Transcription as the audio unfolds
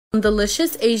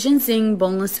Delicious Asian zing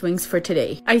boneless wings for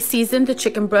today. I seasoned the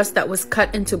chicken breast that was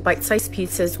cut into bite-sized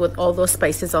pieces with all those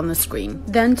spices on the screen.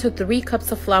 Then to 3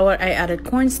 cups of flour, I added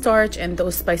cornstarch and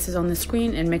those spices on the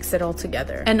screen and mixed it all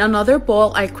together. In another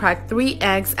bowl, I cracked 3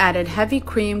 eggs, added heavy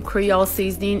cream, Creole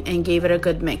seasoning, and gave it a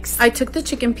good mix. I took the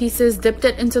chicken pieces, dipped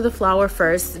it into the flour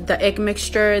first, the egg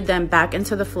mixture, then back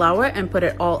into the flour, and put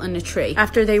it all in a tray.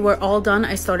 After they were all done,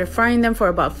 I started frying them for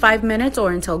about 5 minutes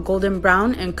or until golden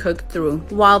brown and cooked through.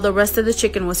 While the rest of the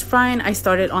chicken was frying, I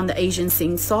started on the Asian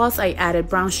zing sauce. I added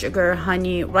brown sugar,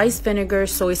 honey, rice vinegar,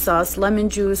 soy sauce, lemon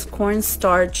juice,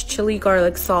 cornstarch, chili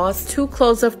garlic sauce, 2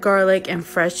 cloves of garlic, and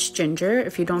fresh ginger.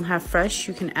 If you don't have fresh,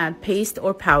 you can add paste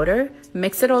or powder.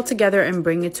 Mix it all together and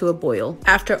bring it to a boil.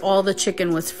 After all the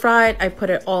chicken was fried, I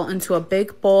put it all into a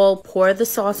big bowl, poured the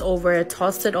sauce over it,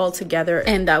 tossed it all together,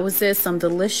 and that was it, some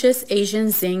delicious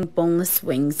Asian zing boneless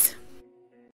wings.